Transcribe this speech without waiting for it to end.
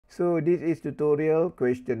So this is tutorial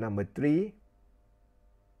question number 3.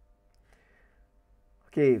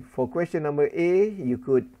 Okay, for question number A, you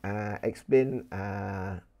could explain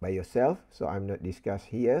by yourself. So I'm not discuss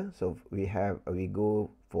here. So we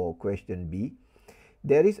go for question B.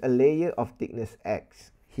 There is a layer of thickness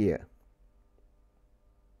X here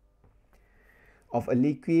of a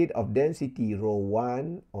liquid of density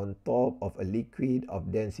ρ1 on top of a liquid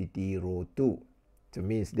of density ρ2. So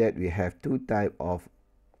means that we have two types of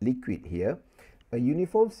liquid here. A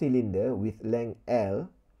uniform cylinder with length L,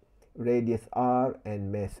 radius R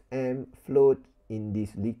and mass M float in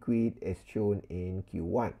this liquid as shown in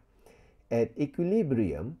Q1. At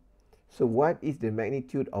equilibrium, so what is the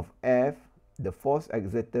magnitude of F, the force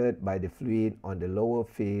exerted by the fluid on the lower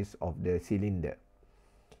face of the cylinder?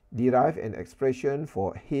 Derive an expression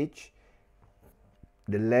for H,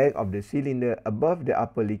 the length of the cylinder above the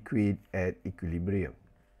upper liquid at equilibrium.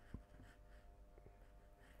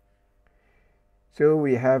 So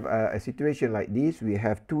we have a situation like this. We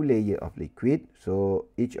have two layers of liquid. So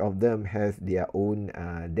each of them has their own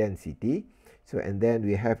density. So and then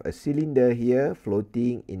we have a cylinder here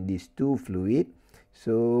floating in these two fluid.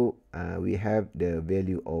 So we have the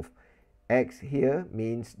value of X here,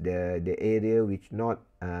 means the area which not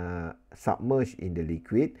submerged in the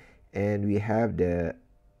liquid, and we have the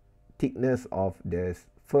thickness of the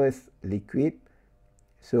first liquid,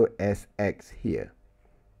 so as X here.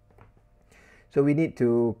 So we need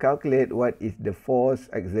to calculate what is the force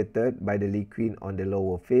exerted by the liquid on the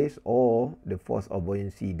lower face, or the force of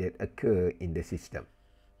buoyancy that occur in the system.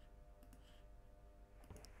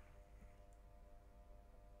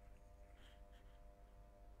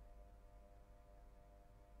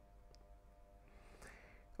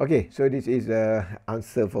 Okay, so this is the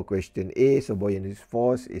answer for question A. So buoyancy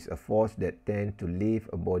force is a force that tends to lift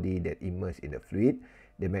a body that immersed in a fluid.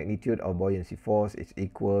 The magnitude of buoyancy force is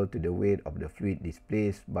equal to the weight of the fluid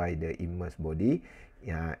displaced by the immersed body.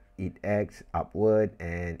 It acts upward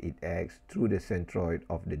and it acts through the centroid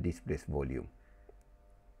of the displaced volume.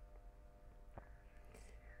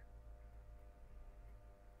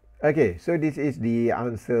 Okay, so this is the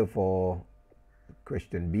answer for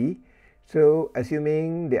question B. So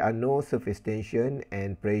assuming there are no surface tension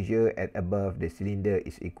and pressure at above the cylinder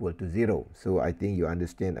is equal to 0. So I think you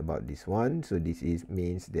understand about this one. So this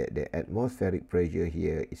means that the atmospheric pressure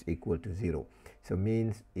here is equal to 0. So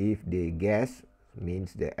means if the gas,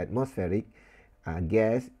 means the atmospheric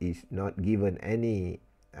gas is not given any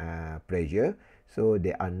pressure, so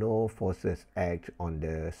there are no forces act on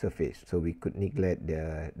the surface. So we could neglect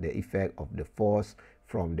the effect of the force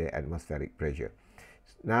from the atmospheric pressure.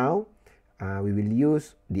 Now we will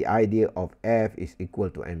use the idea of F is equal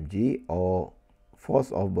to mg, or force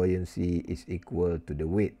of buoyancy is equal to the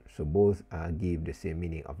weight. So both give the same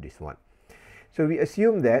meaning of this one. So we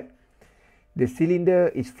assume that the cylinder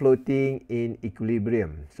is floating in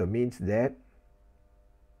equilibrium. So means that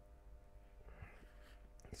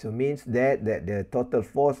the total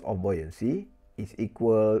force of buoyancy is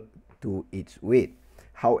equal to its weight.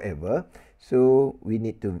 However, so we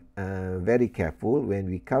need to very careful when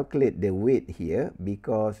we calculate the weight here,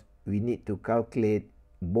 because we need to calculate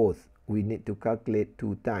both. We need to calculate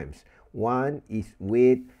two times. One is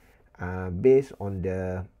weight based on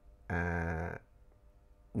the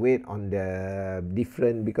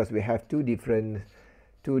different, because we have two different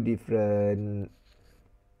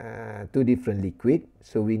liquid.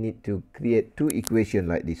 So we need to create two equations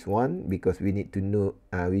like this one, because we need to know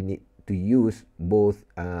we need to use both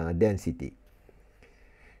density.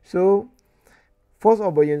 So force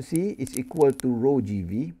of buoyancy is equal to rho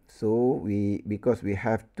GV. So because we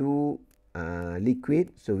have two liquid,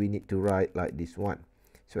 so we need to write like this one.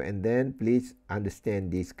 So and then please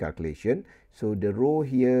understand this calculation. So the rho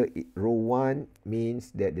here, rho 1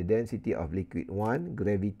 means that the density of liquid 1,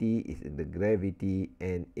 gravity is the gravity,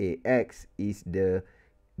 and AX is the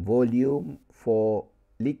volume for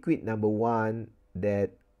liquid number 1 that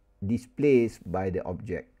displaced by the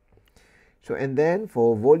object. So and then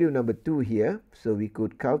for volume number 2 here, so we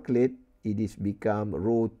could calculate, it is become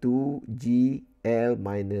rho 2 G L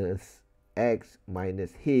minus X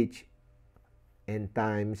minus H and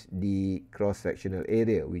times the cross-sectional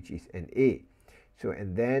area, which is an A. So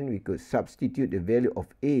and then we could substitute the value of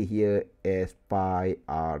A here as pi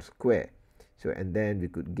r square. So and then we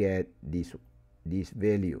could get this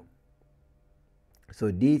value. So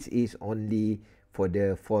this is only for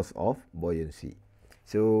the force of buoyancy.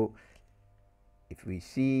 So if we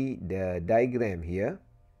see the diagram here,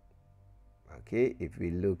 okay, if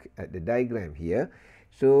we look at the diagram here,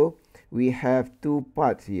 so we have two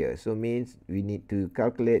parts here. So means we need to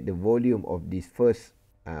calculate the volume of this first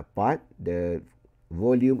part, the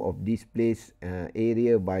volume of displaced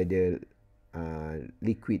area by the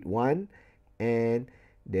liquid 1 and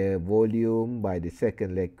the volume by the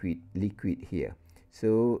second liquid here.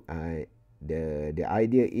 So the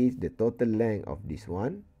idea is the total length of this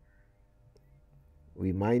one,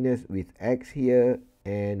 we minus with x here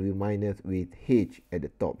and we minus with h at the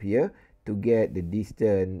top here to get the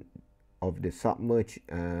distance of the submerged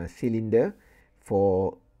cylinder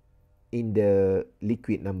for in the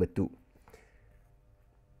liquid number 2.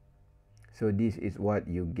 So this is what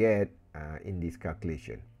you get in this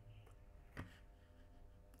calculation.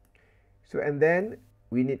 So and then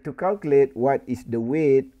we need to calculate what is the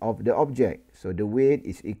weight of the object. So the weight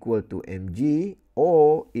is equal to mg,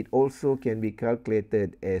 or it also can be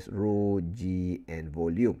calculated as rho, g and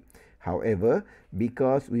volume. However,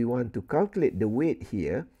 because we want to calculate the weight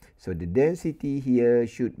here, so the density here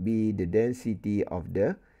should be the density of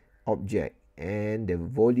the object, and the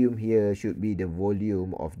volume here should be the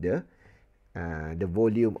volume of the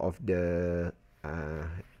volume of the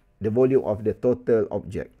total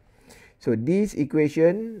object. So this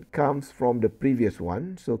equation comes from the previous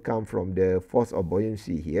one, so come from the force of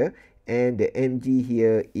buoyancy here, and the mg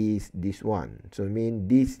here is this one. So mean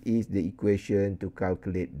this is the equation to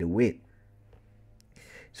calculate the weight.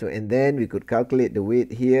 So and then we could calculate the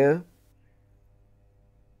weight here.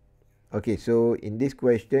 Okay, so in this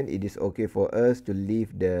question it is okay for us to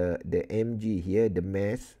leave the mg here, the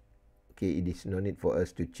mass. Okay, it is no need for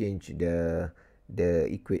us to change the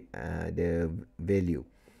value.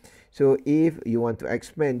 So if you want to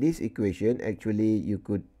expand this equation, actually you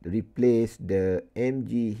could replace the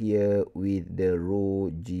mg here with the rho,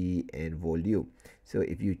 g and volume. So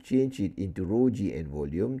if you change it into rho, g and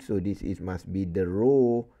volume, so this is must be the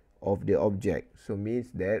rho of the object. So means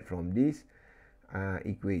that from this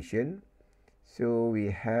equation, so we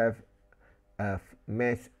have a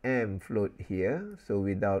mass m float here, so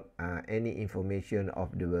without any information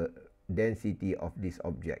of the density of this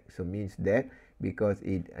object. So means that because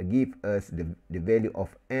it gives us the value of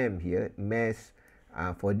m here, mass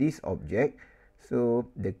for this object, so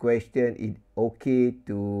the question is okay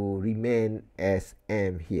to remain as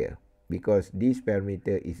m here because this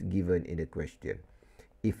parameter is given in the question.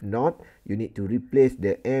 If not, you need to replace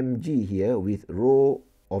the mg here with rho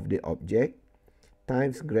of the object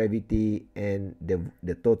times gravity and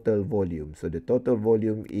the total volume. So the total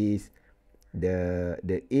volume is the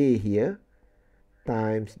A here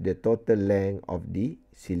times the total length of the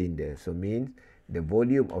cylinder. So means the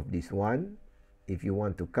volume of this one, if you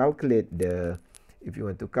want to calculate the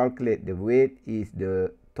weight, is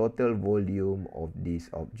the total volume of this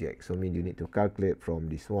object. So mean you need to calculate from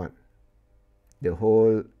this one, the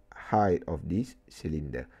whole height of this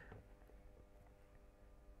cylinder.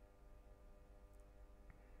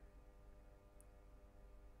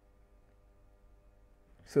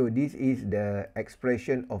 So this is the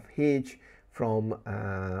expression of h from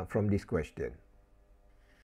this question.